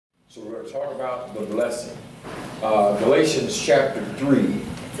So we're going to talk about the blessing. Galatians chapter 3.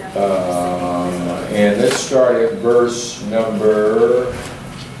 And let's start at verse number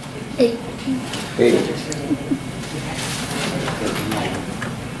 8.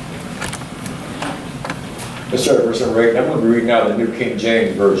 Let's start at verse number 8. I'm going to be reading out the New King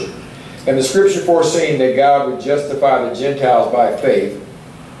James Version. And the scripture foreseeing that God would justify the Gentiles by faith.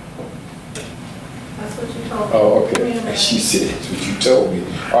 That's what you told me. Oh, okay. She said, that's what you told me.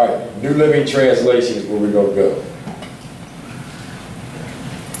 All right, New Living Translation is where we're going to go.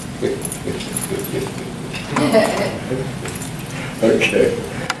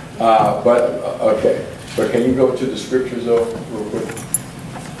 Okay. But can you go to the scriptures though, real quick?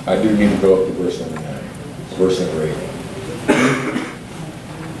 I do need to go up to verse number 9. Verse number 8.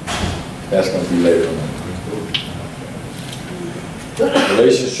 That's going to be later on.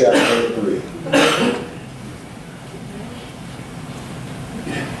 Galatians chapter 3.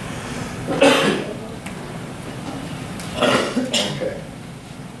 Okay.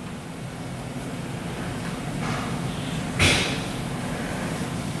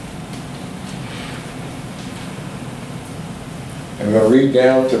 I'm going to read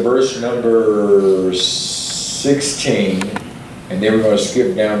down to verse number 16, and then we're going to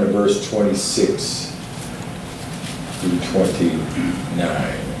skip down to verse 26 through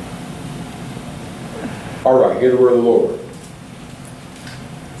 29. All right, hear the word of the Lord.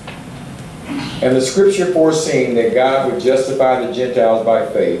 And the scripture foreseeing that God would justify the Gentiles by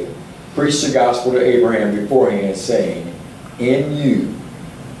faith, preached the gospel to Abraham beforehand, saying, in you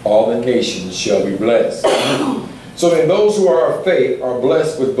all the nations shall be blessed. So then those who are of faith are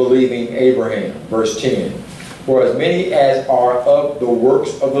blessed with believing Abraham. Verse 10. For as many as are of the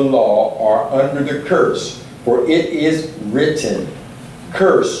works of the law are under the curse. For it is written,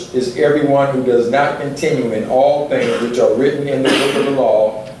 cursed is everyone who does not continue in all things which are written in the book of the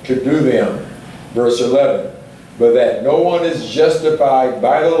law to do them. Verse 11. But that no one is justified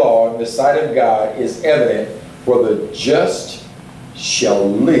by the law in the sight of God is evident, for the just shall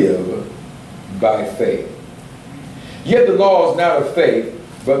live by faith. Yet the law is not of faith,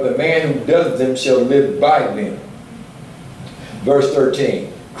 but the man who does them shall live by them. Verse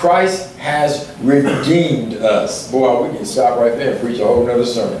 13. Christ has redeemed us. Boy, we can stop right there and preach a whole nother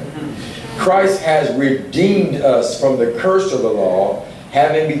sermon. Christ has redeemed us from the curse of the law,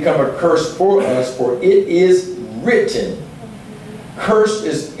 having become a curse for us, for it is written, cursed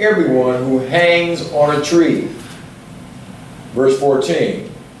is everyone who hangs on a tree. Verse 14.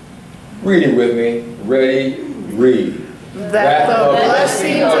 Read it with me. Ready? Read. That the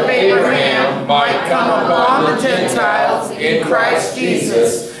blessings of Abraham might come upon the Gentiles in Christ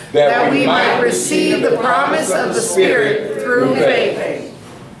Jesus, that we might receive the promise of the Spirit through faith.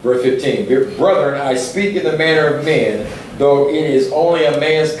 Verse 15. Brethren, I speak in the manner of men, though it is only a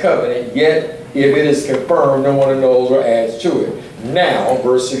man's covenant, yet if it is confirmed, no one annuls or adds to it. Now,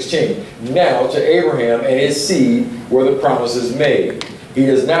 verse 16. Now to Abraham and his seed were the promises made. He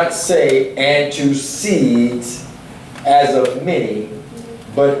does not say, and to seeds as of many,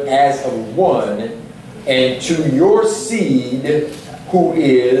 but as of one, and to your seed who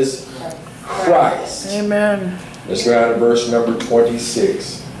is Christ. Amen. Let's go down to verse number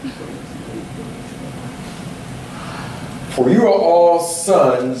 26. For you are all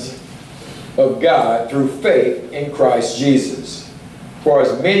sons of God through faith in Christ Jesus. For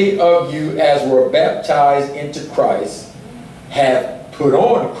as many of you as were baptized into Christ have put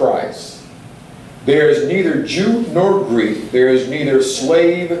on Christ. There is neither Jew nor Greek, there is neither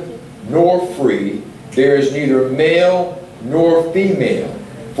slave nor free, there is neither male nor female,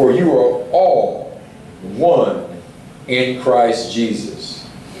 for you are all one in Christ Jesus.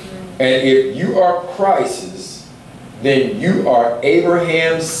 And if you are Christ's, then you are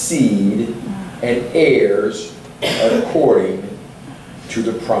Abraham's seed and heirs according to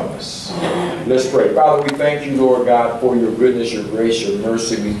the promise. Let's pray. Father, we thank you, Lord God, for your goodness, your grace, your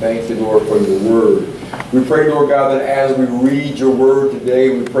mercy. We thank you, Lord, for your word. We pray, Lord God, that as we read your word today,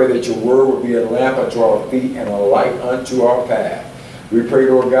 we pray that your word would be a lamp unto our feet and a light unto our path. We pray,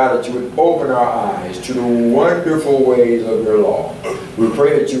 Lord God, that you would open our eyes to the wonderful ways of your law. We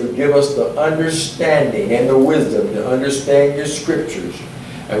pray that you would give us the understanding and the wisdom to understand your scriptures.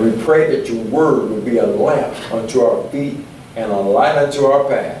 And we pray that your word would be a lamp unto our feet and a light unto our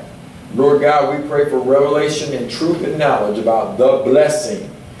path. Lord God, we pray for revelation and truth and knowledge about the blessing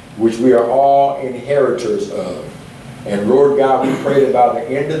which we are all inheritors of. And Lord God, we pray that by the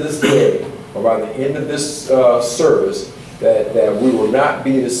end of this day, or by the end of this service, that we will not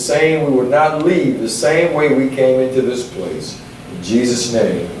be the same, we will not leave the same way we came into this place. In Jesus'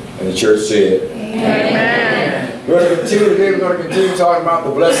 name. And the church said, Amen. We're going to continue today. We're going to continue talking about the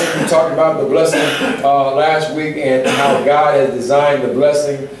blessing. We talked about the blessing last week and how God has designed the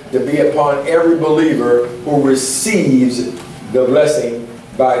blessing to be upon every believer who receives the blessing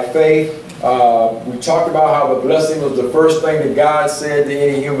by faith. We talked about how the blessing was the first thing that God said to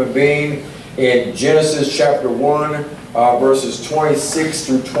any human being in Genesis chapter 1, verses 26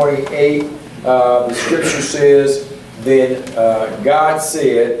 through 28. The scripture says, then God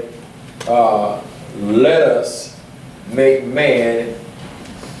said, let us make man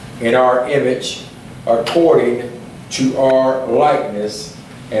in our image according to our likeness,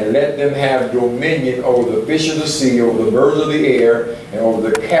 and let them have dominion over the fish of the sea, over the birds of the air, and over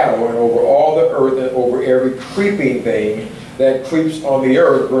the cattle, and over all the earth, and over every creeping thing that creeps on the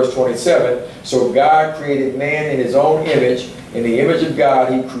earth. Verse 27, so God created man in his own image. In the image of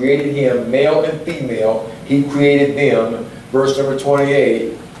God he created him, male and female, he created them. Verse number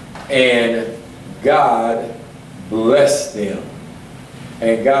 28, and God blessed them.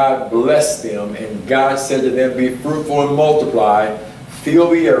 And God blessed them, and God said to them, be fruitful and multiply,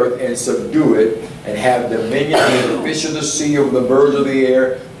 fill the earth and subdue it, and have dominion over the fish of the sea, over the birds of the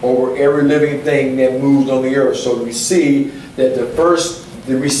air, over every living thing that moves on the earth. So we see that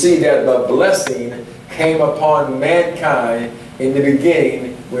the blessing came upon mankind in the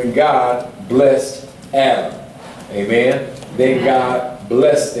beginning when God blessed Adam. Amen. Then God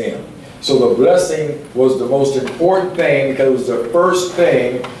blessed them. So the blessing was the most important thing because it was the first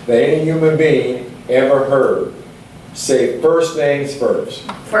thing that any human being ever heard. Say, first things first.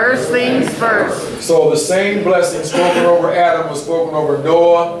 First things first. So the same blessing spoken over Adam was spoken over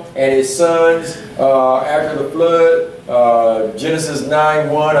Noah and his sons after the flood. Genesis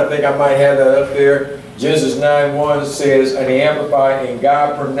 9:1, I think I might have that up there. Genesis 9:1 says, and he amplified, and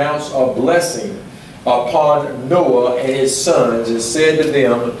God pronounced a blessing upon Noah and his sons and said to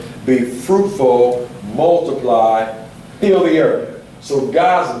them, be fruitful, multiply, fill the earth. So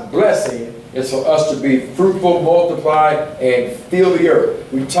God's blessing is for us to be fruitful, multiply, and fill the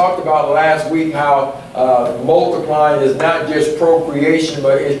earth. We talked about last week how multiplying is not just procreation,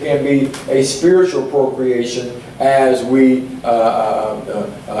 but it can be a spiritual procreation as we have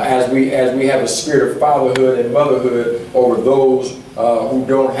a spirit of fatherhood and motherhood over those who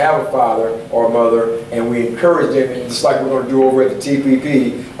don't have a father or mother, and we encourage them, and just like we're going to do over at the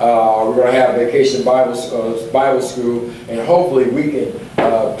TPP, we're going to have Vacation Bible School, and hopefully we can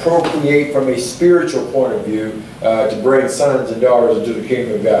procreate from a spiritual point of view to bring sons and daughters into the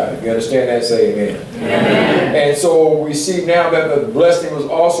kingdom of God. If you understand that, say amen. Amen. And so we see now that the blessing was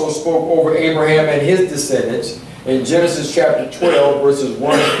also spoke over Abraham and his descendants in Genesis chapter 12, verses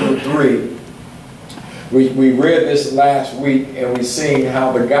 1 through 3. We read this last week, and we've seen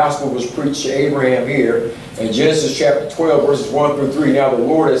how the gospel was preached to Abraham here in Genesis chapter 12, verses 1 through 3. Now the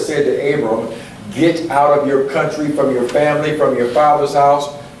Lord has said to Abram, get out of your country, from your family, from your father's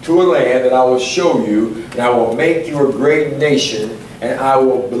house, to a land that I will show you, and I will make you a great nation, and I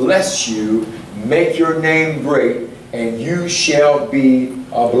will bless you, make your name great, and you shall be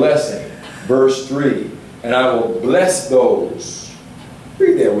a blessing. Verse 3, and I will bless those.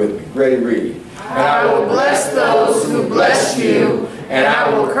 Read that with me. Ready, read. And I will bless those who bless you, and I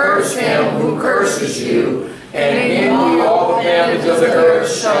will curse him who curses you, and in you all the families of the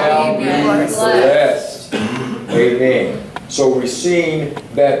earth shall be blessed. Amen. So we've seen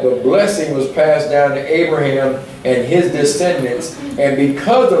that the blessing was passed down to Abraham and his descendants, and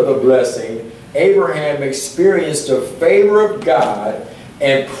because of the blessing, Abraham experienced the favor of God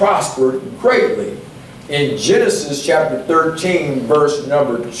and prospered greatly. In Genesis chapter 13, verse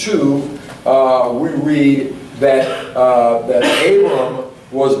number 2, we read that Abram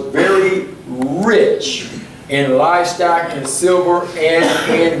was very rich in livestock, in silver, and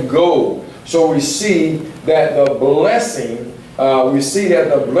in gold. So we see that the blessing,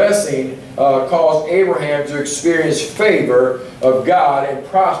 caused Abraham to experience favor of God and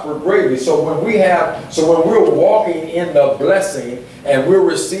prosper greatly. So when we're walking in the blessing and we're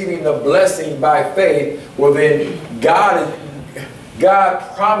receiving the blessing by faith, well then God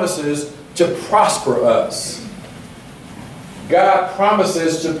promises to prosper us. God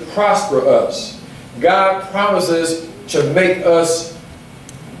promises to prosper us. God promises to make us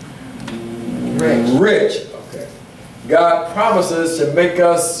rich. Okay. God promises to make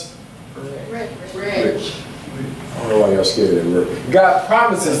us rich. I don't know why y'all scared of that word. God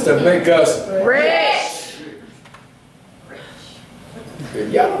promises to make us rich.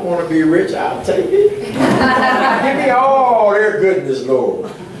 If y'all don't want to be rich, I'll take it. Give me all their goodness, Lord.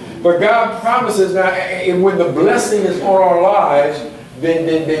 But God promises now, and when the blessing is on our lives, then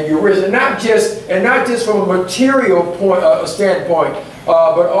you're rich, and not just from a material standpoint,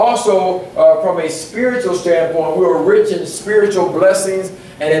 but also from a spiritual standpoint, we are rich in spiritual blessings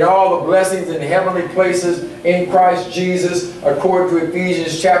and in all the blessings in heavenly places in Christ Jesus. According to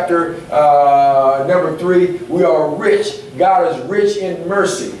Ephesians chapter number 3, we are rich. God is rich in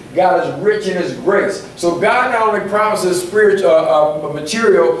mercy. God is rich in His grace. So God not only promises spiritual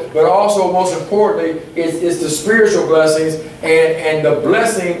material, but also, most importantly, it's the spiritual blessings, and the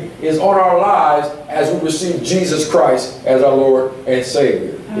blessing is on our lives as we receive Jesus Christ as our Lord and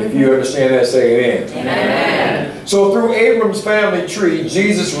Savior. If you understand that, say amen. Amen. So through Abram's family tree,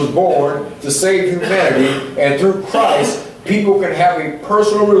 Jesus was born to save humanity, and through Christ, people can have a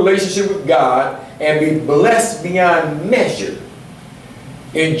personal relationship with God and be blessed beyond measure.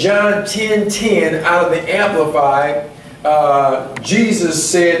 In John 10:10, out of the Amplified, Jesus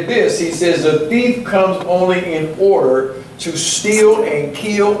said this. He says, "The thief comes only in order to steal and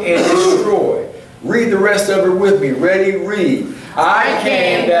kill and destroy." Read the rest of it with me. Ready? Read. "I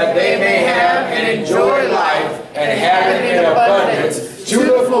came that they may have and enjoy life and have it in abundance to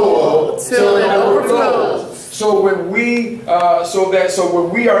the full till it overflows." So when we when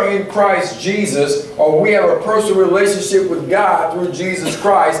we are in Christ Jesus, or we have a personal relationship with God through Jesus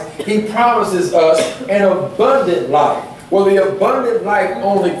Christ, He promises us an abundant life. Well, the abundant life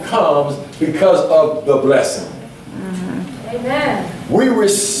only comes because of the blessing. Amen. We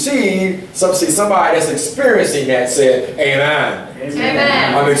receive, somebody that's experiencing that said, amen.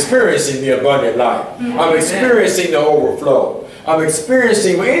 Amen. I'm experiencing the abundant life. I'm experiencing the overflow. I'm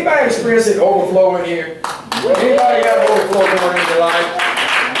experiencing, anybody experiencing overflow in here? Anybody got overflow going in your life?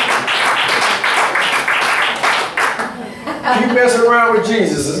 Keep messing around with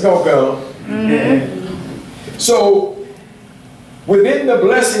Jesus, it's going to come. So, within the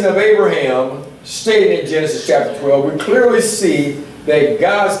blessing of Abraham, stated in Genesis chapter 12, we clearly see that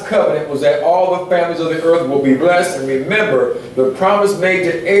God's covenant was that all the families of the earth will be blessed. And remember, the promise made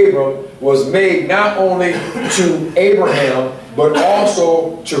to Abram was made not only to Abraham, but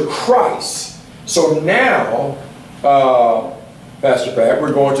also to Christ. So now, Pastor Pat,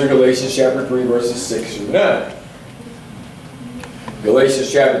 we're going to Galatians chapter 3, verses 6 through 9. Galatians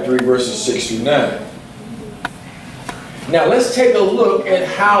chapter 3, verses 6 through 9. Now let's take a look at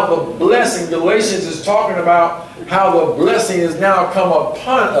how the blessing, Galatians is talking about how the blessing has now come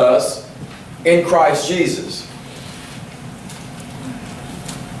upon us in Christ Jesus.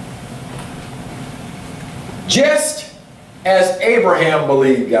 Just as Abraham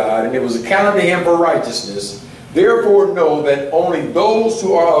believed God, and it was accounted to him for righteousness, therefore know that only those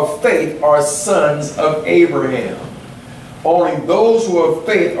who are of faith are sons of Abraham. Only those who are of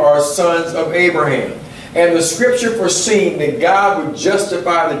faith are sons of Abraham. And the scripture foreseeing that God would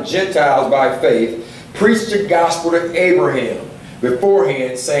justify the Gentiles by faith, preached the gospel to Abraham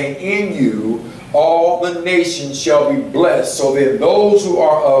beforehand, saying, "In you all the nations shall be blessed." So that those who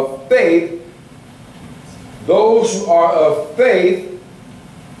are of faith,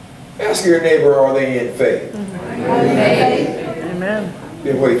 ask your neighbor, are they in faith? Amen.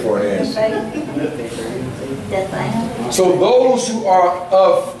 Then wait for an answer. So those who are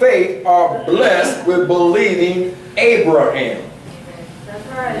of faith are blessed with believing Abraham.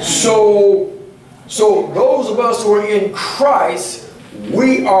 So those of us who are in Christ,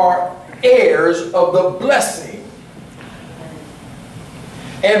 we are heirs of the blessing.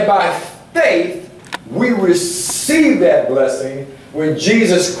 And by faith, we receive that blessing when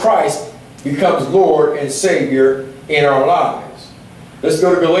Jesus Christ becomes Lord and Savior in our lives. Let's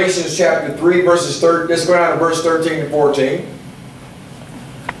go to Galatians chapter 3, verses 13. Let's go down to verse 13 and 14.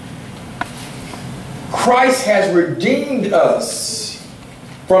 Christ has redeemed us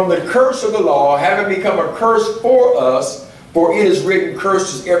from the curse of the law, having become a curse for us, for it is written,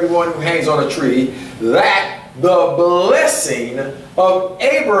 "Cursed is everyone who hangs on a tree," that the blessing of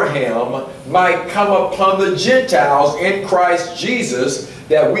Abraham might come upon the Gentiles in Christ Jesus,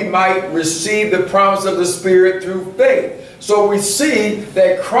 that we might receive the promise of the Spirit through faith. So we see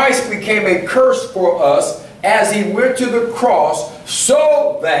that Christ became a curse for us as He went to the cross,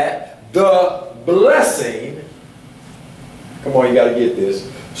 so that the blessing, come on, you got to get this,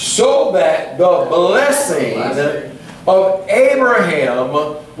 so that the blessing of Abraham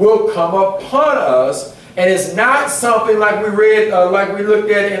will come upon us. And it's not something like we read, like we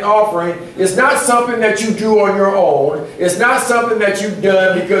looked at in offering. It's not something that you do on your own. It's not something that you've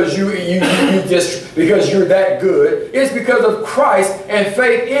done because because you're that good. It's because of Christ and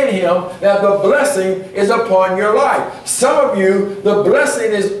faith in Him that the blessing is upon your life. Some of you, the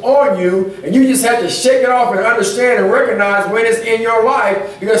blessing is on you, and you just have to shake it off and understand and recognize when it's in your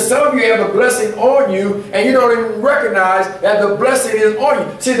life. Because some of you have the blessing on you, and you don't even recognize that the blessing is on you.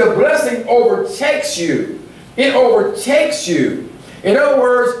 See, the blessing overtakes you. It overtakes you. In other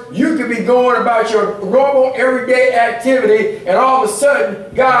words, you could be going about your normal everyday activity and all of a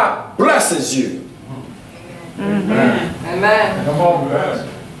sudden God blesses you. Amen. Amen. Come on, guys.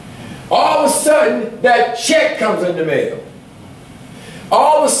 All of a sudden that check comes in the mail.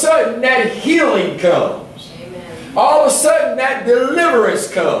 All of a sudden that healing comes. Amen. All of a sudden that deliverance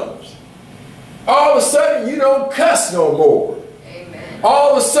comes. All of a sudden you don't cuss no more.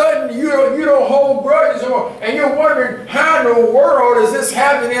 All of a sudden, you don't hold grudges anymore, and you're wondering, how in the world is this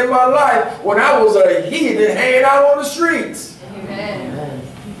happening in my life when I was a heathen hanging out on the streets? Amen.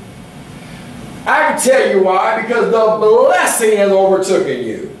 I can tell you why, because the blessing has overtaken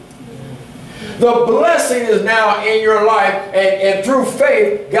you. The blessing is now in your life, and through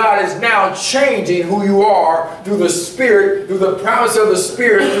faith, God is now changing who you are through the Spirit, through the promise of the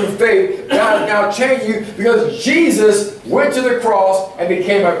Spirit, through faith. God is now changing you because Jesus went to the cross and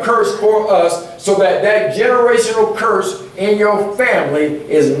became a curse for us, so that that generational curse in your family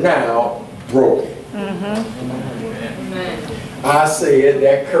is now broken. Amen. I said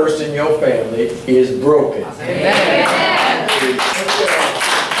that curse in your family is broken. Amen.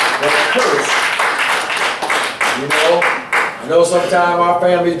 That curse. You know, I know sometimes our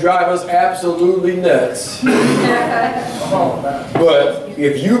families drive us absolutely nuts. But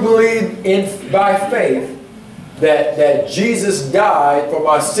if you believe by faith that Jesus died for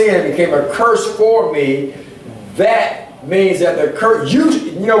my sin and became a curse for me, that means that the curse,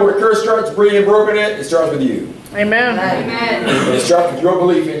 you know where the curse starts being broken at? It starts with you. Amen. Amen. It starts with your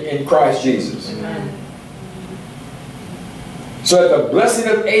belief in Christ Jesus. Amen. So that the blessing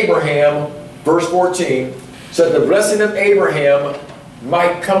of Abraham, verse 14, so that the blessing of Abraham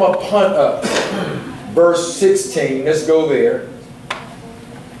might come upon us. Verse 16, let's go there.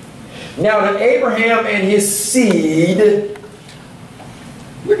 Now that Abraham and his seed,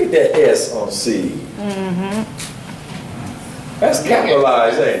 look at that S on seed. That's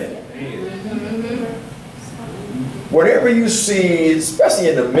capitalized, ain't it? Whatever you see, especially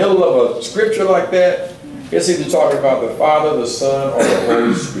in the middle of a scripture like that, it's either talking about the Father, the Son, or the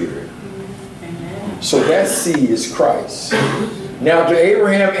Holy Spirit. So that seed is Christ. Now to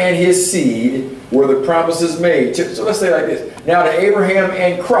Abraham and his seed were the promises made. So let's say it like this. Now to Abraham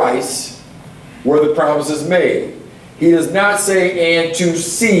and Christ were the promises made. He does not say, and to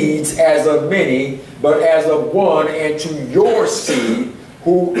seeds as of many, but as of one, and to your seed,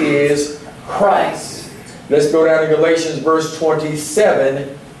 who is Christ. Let's go down to Galatians verse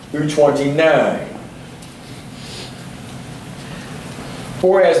 27 through 29.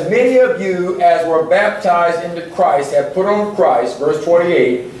 For as many of you as were baptized into Christ have put on Christ, verse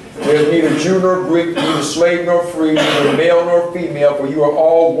 28, there is neither Jew nor Greek, neither slave nor free, neither male nor female, for you are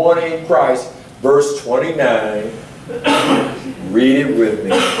all one in Christ, verse 29. Read it with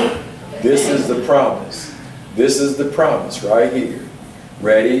me. This is the promise. This is the promise right here.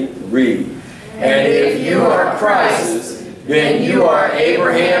 Ready? Read. And if you are Christ's, then you are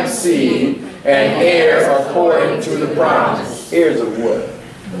Abraham's seed, and heirs according to the promise. Heirs of what?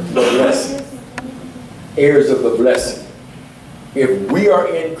 The blessing. Heirs of the blessing. If we are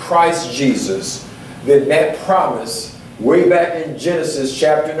in Christ Jesus, then that promise, way back in Genesis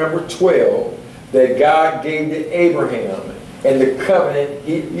chapter number 12, that God gave to Abraham, and the covenant,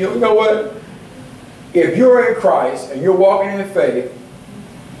 you know what? If you're in Christ and you're walking in faith,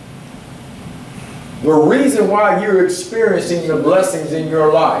 the reason why you're experiencing the blessings in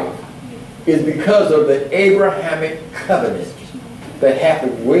your life is because of the Abrahamic covenant that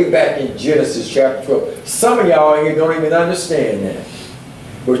happened way back in Genesis chapter 12. Some of y'all here don't even understand that.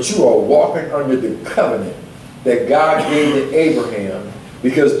 But you are walking under the covenant that God gave to Abraham,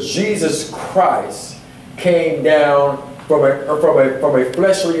 because Jesus Christ came down from a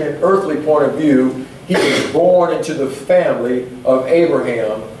fleshly and earthly point of view. He was born into the family of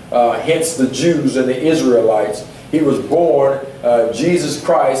Abraham, hence the Jews and the Israelites. He was born, Jesus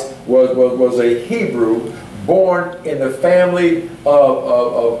Christ was a Hebrew, born in the family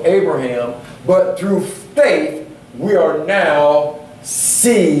of Abraham, but through faith we are now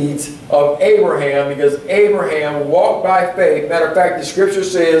seeds of Abraham, because Abraham walked by faith. Matter of fact, the scripture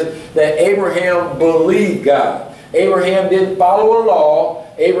says that Abraham believed God. Abraham didn't follow a law.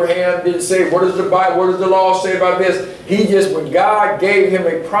 Abraham didn't say, what does the Bible, what does the law say about this? He just, when God gave him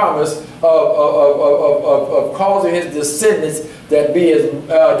a promise of causing his descendants to be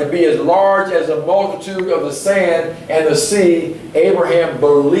as large as a multitude of the sand and the sea, Abraham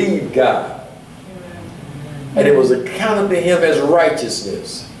believed God. And it was accounted to him as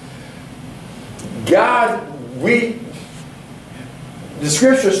righteousness. God, the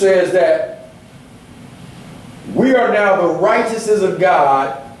scripture says that we are now the righteousness of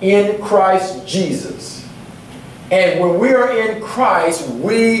God in Christ Jesus. And when we are in Christ,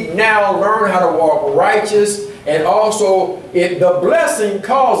 we now learn how to walk righteous, and also the blessing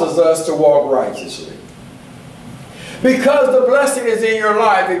causes us to walk righteously. Because the blessing is in your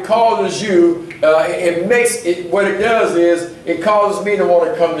life, it causes you, what it does is, it causes me to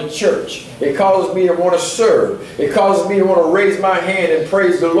want to come to church. It causes me to want to serve. It causes me to want to raise my hand and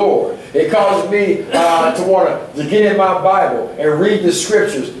praise the Lord. It causes me to want to get in my Bible and read the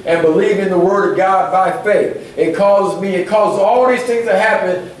scriptures and believe in the Word of God by faith. It causes all these things to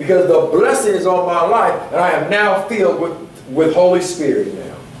happen because the blessing is on my life, and I am now filled with Holy Spirit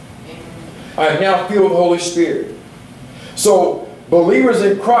now. I am now filled with Holy Spirit. So, believers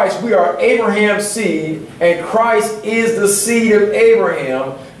in Christ, we are Abraham's seed, and Christ is the seed of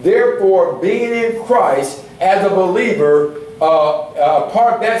Abraham. Therefore, being in Christ as a believer,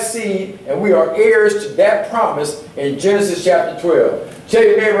 part of that seed, and we are heirs to that promise in Genesis chapter 12. Tell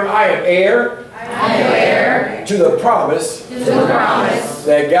your neighbor, I am heir, to the promise,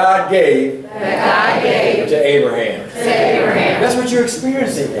 that God gave, to Abraham. That's what you're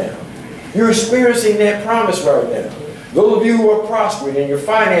experiencing now. You're experiencing that promise right now. Those of you who are prospering and your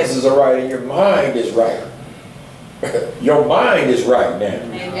finances are right and your mind is right. Your mind is right now.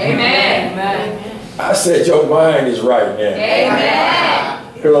 Amen. I said your mind is right now. Amen.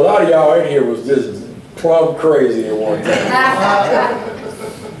 Because a lot of y'all in here was just plumb crazy at one time.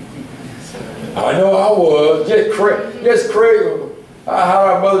 I know I was. Just crazy. How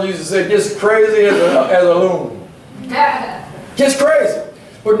our mother used to say, just crazy as a loon. Just crazy.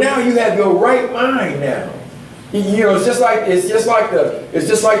 But now you have your right mind now. You know, it's just like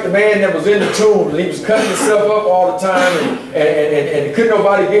the man that was in the tomb, and he was cutting himself up all the time, and couldn't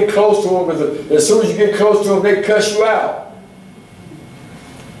nobody get close to him, because as soon as you get close to him, they cuss you out.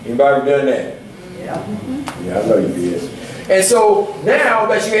 Anybody ever done that? Yeah. Yeah, I know you did. And so now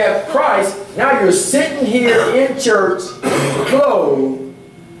that you have Christ, now you're sitting here in church, clothed,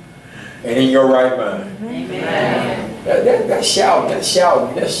 and in your right mind. Amen. That's shouting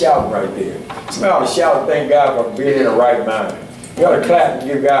right there. Somebody ought to shout and thank God for being in the right mind. You ought to clap and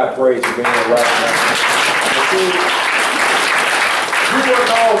give God praise for being in the right mind. You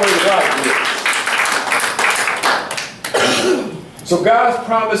weren't always like this. So God's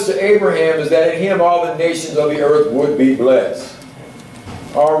promise to Abraham is that in him all the nations of the earth would be blessed.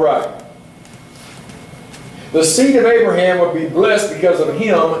 All right. The seed of Abraham would be blessed because of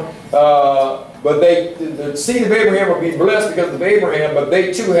him. The seed of Abraham would be blessed because of Abraham, but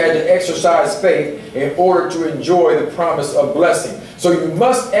they too had to exercise faith in order to enjoy the promise of blessing. So you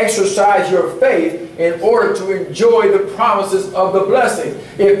must exercise your faith in order to enjoy the promises of the blessing.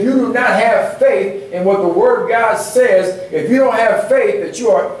 If you do not have faith in what the Word of God says, if you don't have faith that you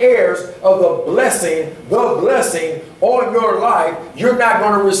are heirs of the blessing on your life, you're not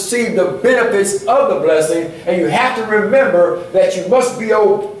going to receive the benefits of the blessing. And you have to remember that you must be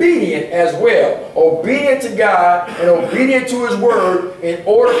obedient as well. Obedient to God and obedient to His Word in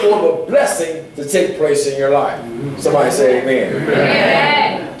order for the blessing to take place in your life. Somebody say amen.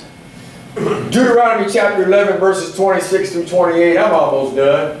 Amen. Deuteronomy chapter 11 verses 26 through 28. I'm almost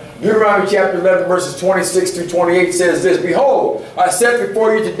done. Deuteronomy chapter 11 verses 26 through 28 says this: Behold, I set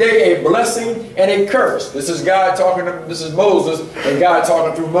before you today a blessing and a curse. This is God talking to, this is Moses, and God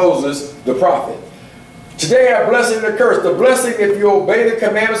talking through Moses, the prophet. Today a blessing and a curse. The blessing if you obey the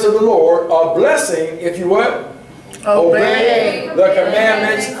commandments of the Lord. A blessing if you what? Obey the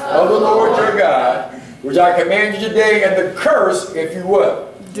commandments of the Lord your God, which I command you today. And the curse if you what?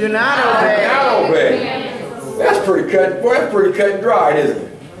 Do not obey. Do not obey. That's pretty cut and dried, isn't it?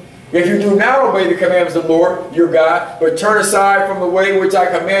 If you do not obey the commandments of the Lord your God, but turn aside from the way which I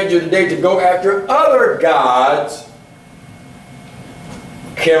command you today to go after other gods,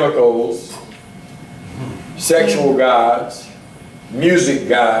 chemicals, sexual gods, music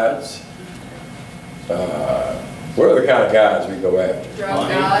gods, what other kind of gods we go after?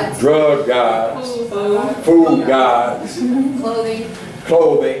 Drug gods. Food gods.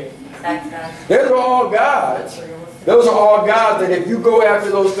 Clothing. Those are all gods. Those are all gods that if you go after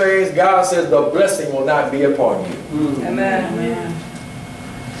those things, God says the blessing will not be upon you. Amen.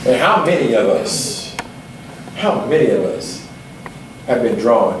 And how many of us have been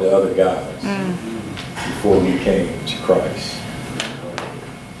drawn to other gods before we came to Christ?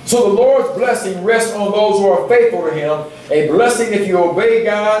 So the Lord's blessing rests on those who are faithful to Him. A blessing if you obey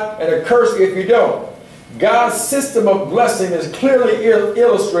God, and a curse if you don't. God's system of blessing is clearly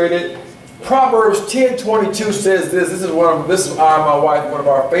illustrated. Proverbs 10:22 says this. This is my wife, one of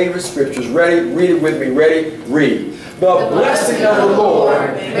our favorite scriptures. Ready? Read it with me. Ready? Read. The blessing of the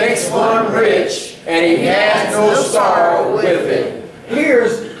Lord makes one rich, and he has no sorrow with it.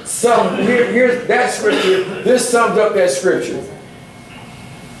 Here's here's that scripture. This sums up that scripture.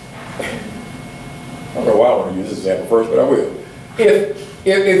 I don't know why I want to use this example first, but I will.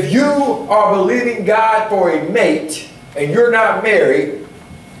 If you are believing God for a mate and you're not married,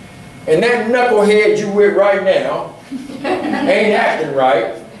 and that knucklehead you with right now ain't acting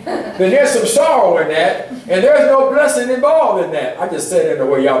right, then there's some sorrow in that, and there's no blessing involved in that. I just said it in the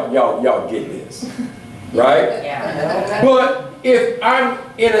way y'all get this, right? Yeah. But if I'm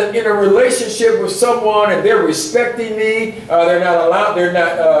in a relationship with someone and they're respecting me, they're not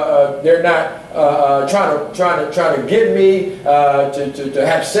trying to get me to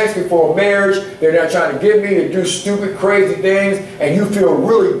have sex before marriage. They're not trying to get me to do stupid, crazy things, and you feel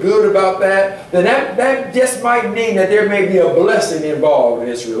really good about that. Then that just might mean that there may be a blessing involved in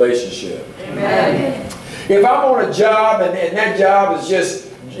this relationship. Amen. If I'm on a job and that job is just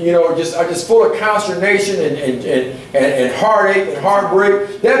just full of consternation and heartache and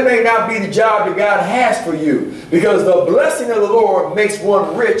heartbreak, that may not be the job that God has for you, because the blessing of the Lord makes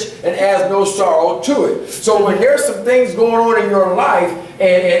one rich and adds no sorrow to it. So when there's some things going on in your life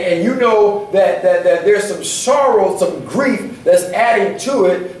and you know that there's some sorrow, some grief that's adding to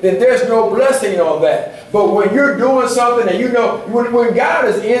it, then there's no blessing on that. But when you're doing something and you know, when God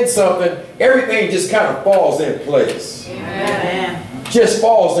is in something, everything just kind of falls in place. Amen. Just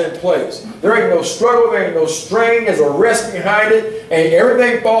falls in place. There ain't no struggle, there ain't no strain, there's a rest behind it, and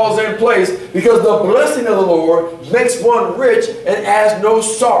everything falls in place because the blessing of the Lord makes one rich and adds no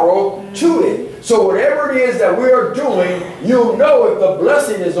sorrow to it. So whatever it is that we are doing, you'll know if the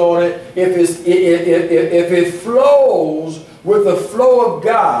blessing is on it, if it flows with the flow of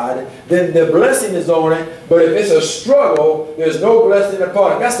God, then the blessing is on it. But if it's a struggle, there's no blessing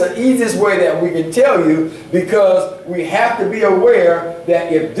upon it. That's the easiest way that we can tell you, because we have to be aware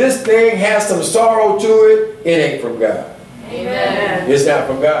that if this thing has some sorrow to it, it ain't from God. Amen. It's not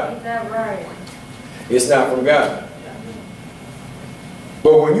from God. Is that right? It's not from God.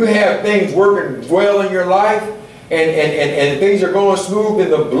 But when you have things working well in your life, and things are going smooth, then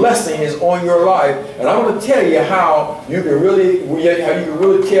the blessing is on your life. And I'm going to tell you how you can really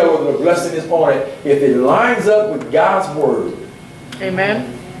tell whether the blessing is on it if it lines up with God's word.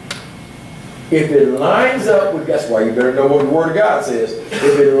 Amen. If it lines up with, that's why you better know what the word of God says. If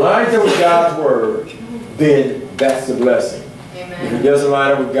it lines up with God's word, then that's the blessing. Amen. If it doesn't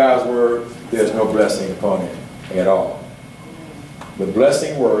line up with God's word, there's no blessing upon it at all. The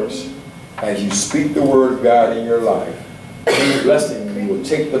blessing works as you speak the word of God in your life. The blessing, you will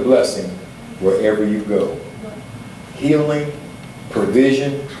take the blessing wherever you go. Healing,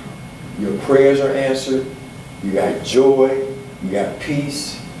 provision, your prayers are answered, you got joy, you got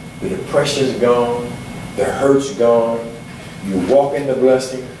peace, the depression's gone, the hurt's gone, you walk in the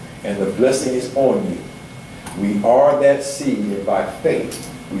blessing, and the blessing is on you. We are that seed, and by faith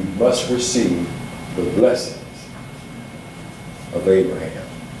we must receive the blessings of Abraham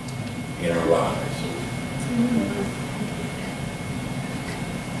in our lives.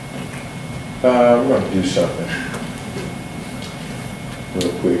 We're going to do something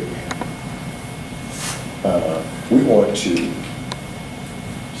real quick. We want to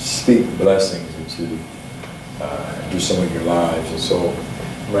speak blessings into some of your lives, and so I'm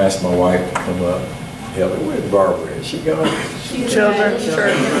going to ask my wife to come up. Where's Barbara? Is she gone? Children's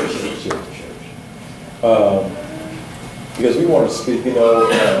church. Because we want to speak, we want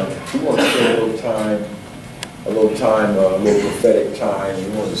to spend a little prophetic time. We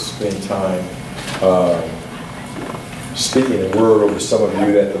want to spend time speaking a word over some of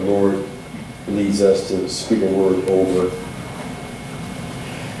you that the Lord leads us to speak a word over.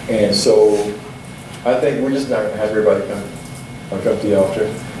 And so I think we're just not going to have everybody come to the altar.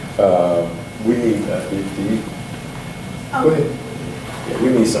 We need, go ahead. Yeah, we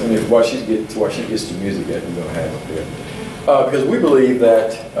need something while she gets to music that we're going to have up there. Because we believe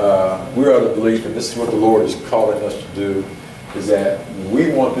that we're of the belief, and this is what the Lord is calling us to do, is that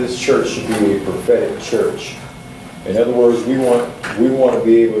we want this church to be a prophetic church. In other words, we want to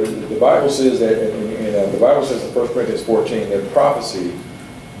be able to, the Bible says that, the Bible says in 1 Corinthians 14 that prophecy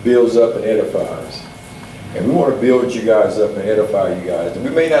builds up and edifies. And we want to build you guys up and edify you guys. And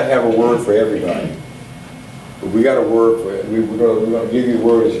we may not have a word for everybody, but we got a word for it. We're going to give you a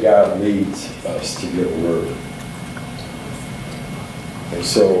word as God leads us to give a word. And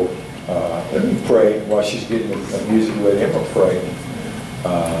so, let me pray while she's getting the music ready. I'm going to pray.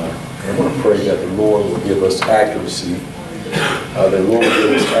 I'm going to pray that the Lord will give us accuracy. The Lord will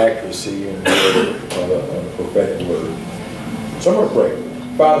give us accuracy in the prophetic word. So I'm going to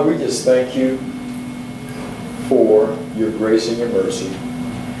pray. Father, we just thank you for your grace and your mercy.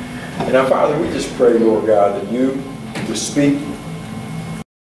 And now, Father, we just pray, Lord God, that you just speak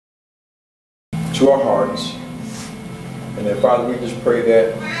to our hearts. And then, Father, we just pray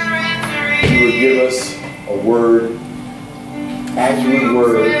that you would give us a word, accurate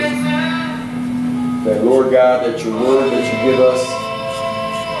word, that, Lord God, that your word that you give us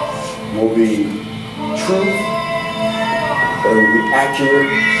will be truth, that it will be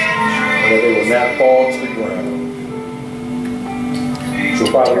accurate, and that it will not fall to the ground. So,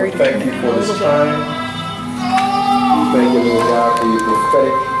 Father, we thank you for this time. We thank you, Lord God, for your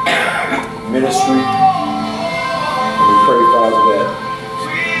prophetic ministry. And we pray, Father, that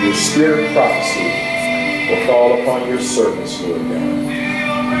your spirit of prophecy will fall upon your servants, Lord God.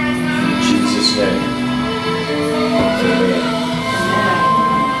 In Jesus' name. Amen.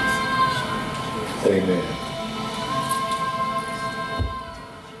 Amen.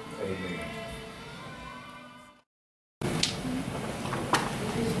 Amen.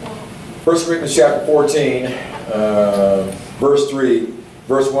 1 Corinthians chapter 14, verse 3,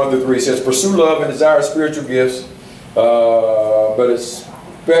 verse 1 through 3 says, "Pursue love and desire spiritual gifts, but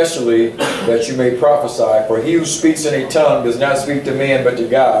especially that you may prophesy. For he who speaks in a tongue does not speak to man but to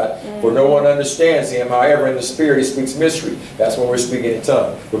God, for no one understands him. However, in the Spirit he speaks mystery." That's when we're speaking in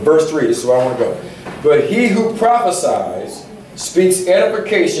tongue. But verse 3, this is where I want to go. "But he who prophesies speaks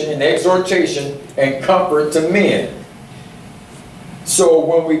edification and exhortation and comfort to men." So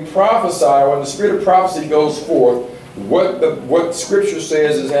when we prophesy, when the spirit of prophecy goes forth, what Scripture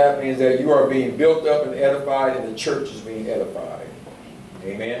says is happening is that you are being built up and edified, and the church is being edified.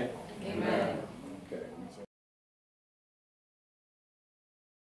 Amen? Amen.